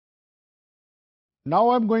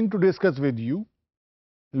Now I'm going to discuss with you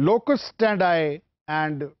locus standi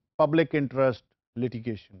and public interest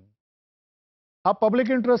litigation. आप public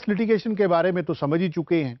interest litigation के बारे में तो समझ ही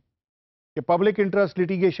चुके हैं कि पब्लिक इंटरेस्ट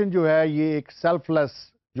लिटिगेशन जो है ये एक सेल्फलेस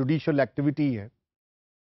जुडिशियल एक्टिविटी है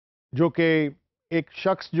जो कि एक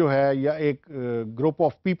शख्स जो है या एक ग्रुप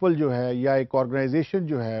ऑफ पीपल जो है या एक ऑर्गेनाइजेशन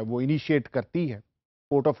जो है वो इनिशिएट करती है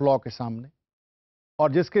कोर्ट ऑफ लॉ के सामने,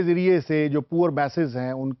 और जिसके ज़रिए से जो पुअर मैसेज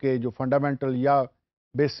हैं उनके जो फंडामेंटल या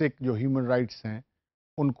बेसिक जो ह्यूमन राइट्स हैं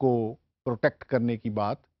उनको प्रोटेक्ट करने की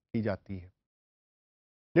बात की जाती है।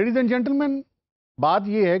 लेडीज एंड जेंटलमैन, बात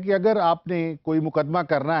यह है कि अगर आपने कोई मुकदमा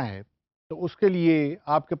करना है तो उसके लिए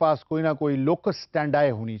आपके पास कोई ना कोई लोकस स्टैंडाई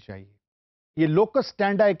होनी चाहिए। ये लोकस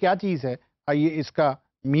स्टैंडाई क्या चीज़ है, आइए इसका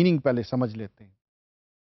मीनिंग पहले समझ लेते हैं।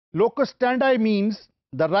 Locus स्टैंडाई means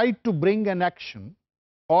the right to bring an action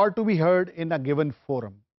और to be heard in a given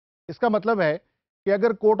forum. इसका मतलब है कि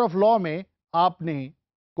अगर कोर्ट ऑफ लॉ में आपने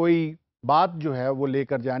कोई बात जो है वो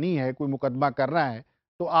लेकर जानी है, कोई मुकदमा करना है,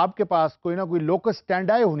 तो आपके पास कोई ना कोई लोकस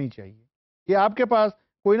स्टैंडाई होनी चाहिए कि आपके पास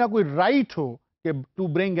कोई ना कोई राइट हो कि टू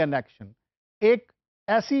ब्रिंग एन एक्शन, एक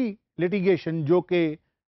ऐसी लिटिगेशन जो कि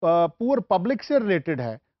पुअर पब्लिक से रिलेटेड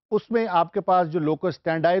है, उसमें आपके पास जो लोकस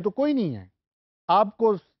स्टैंडाई तो कोई नहीं है,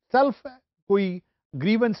 आपको सेल्फ कोई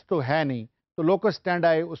ग्रीवेंस तो है नहीं, तो लोकस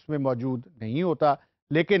स्टैंडाई उसमें मौजूद नहीं होता।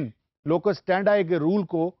 लेकिन लोकस स्टैंडाई के रूल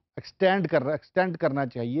को एक्सटेंड करना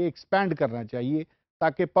चाहिए, एक्सपैंड करना चाहिए,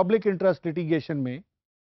 ताकि पब्लिक इंटरेस्ट लिटिगेशन में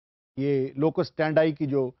ये लोकस स्टैंडाई की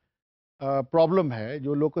जो प्रॉब्लम है,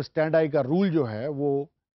 जो लोकस स्टैंडाई का रूल जो है वो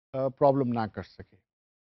प्रॉब्लम ना कर सके।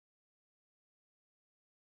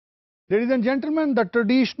 Ladies and gentlemen, the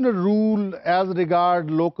traditional rule as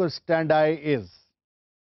regard locus standi is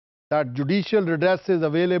that judicial redress is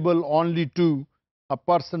available only to a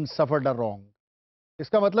person suffered a wrong.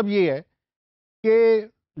 इसका मतलब ये है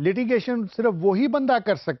कि लिटिगेशन सिर्फ वही बंदा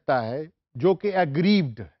कर सकता है जो कि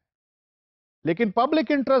एग्रीव्ड है, लेकिन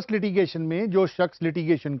पब्लिक इंटरेस्ट लिटिगेशन में जो शख्स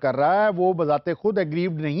लिटिगेशन कर रहा है वो बजाते खुद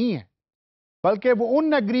एग्रीव्ड नहीं है, बल्कि वो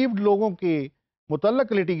उन एग्रीव्ड लोगों के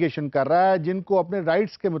मुतल्लक लिटिगेशन कर रहा है जिनको अपने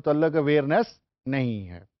राइट्स के मुतल्लक अवेयरनेस नहीं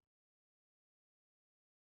है।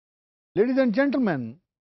 Ladies and gentleman,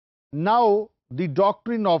 now the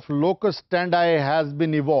doctrine of locus standi has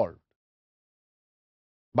been evolved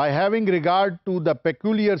by having regard to the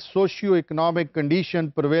peculiar socio-economic condition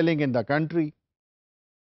prevailing in the country.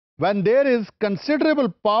 When there is considerable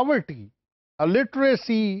poverty,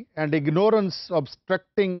 illiteracy and ignorance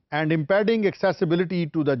obstructing and impeding accessibility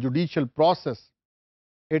to the judicial process,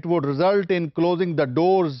 it would result in closing the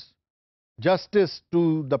doors justice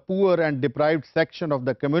to the poor and deprived section of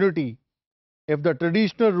the community. If the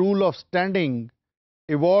traditional rule of standing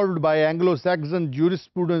evolved by Anglo-Saxon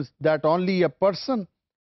jurisprudence that only a person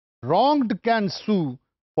wronged can sue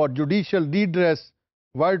for judicial redress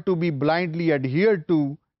were to be blindly adhered to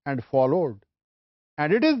and followed.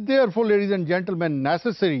 And it is therefore, ladies and gentlemen,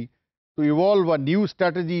 necessary to evolve a new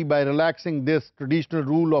strategy by relaxing this traditional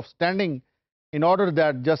rule of standing in order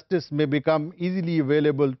that justice may become easily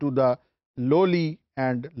available to the lowly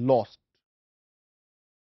and lost.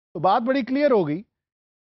 तो बात बड़ी clear होगी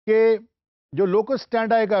कि जो locus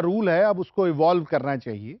स्टैंडाई का rule है अब उसको इवॉल्व करना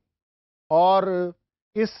चाहिए, और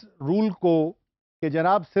इस रूल को कि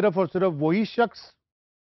जनाब सिर्फ और सिर्फ वही शख्स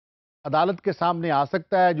अदालत के सामने आ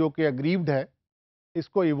सकता है जो कि अग्रीव्ड है,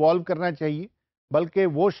 इसको इवॉल्व करना चाहिए, बल्कि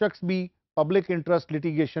वो शख्स भी पब्लिक इंटरेस्ट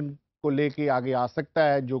लिटिगेशन को लेके आगे आ सकता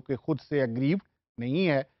है जो कि खुद से अग्रीव्ड नहीं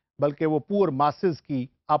है, बल्कि वो पुअर मासेस की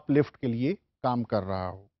अपलिफ्ट के लिए काम कर रहा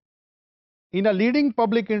हो। In a leading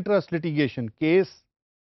public interest litigation case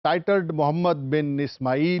titled Muhammad bin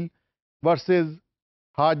Ismail versus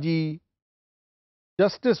Haji,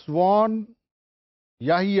 Justice Swan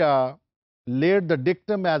Yahya laid the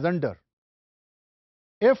dictum as under: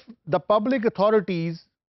 if the public authorities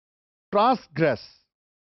transgress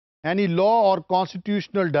any law or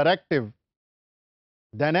constitutional directive,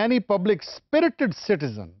 then any public spirited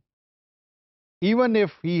citizen, even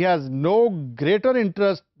if he has no greater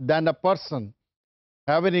interest than a person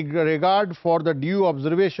having regard for the due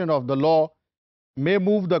observation of the law, may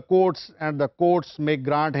move the courts, and the courts may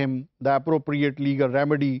grant him the appropriate legal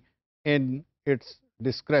remedy in its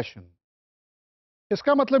discretion.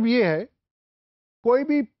 इसका मतलब ये है, कोई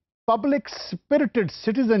भी public spirited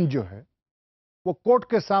citizen जो है वो court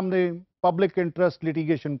के सामने पब्लिक इंटरेस्ट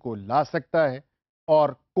लिटिगेशन को ला सकता है,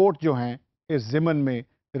 और कोर्ट जो हैं इस ज़िमन में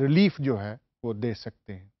रिलीफ जो है वो दे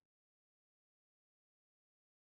सकते हैं।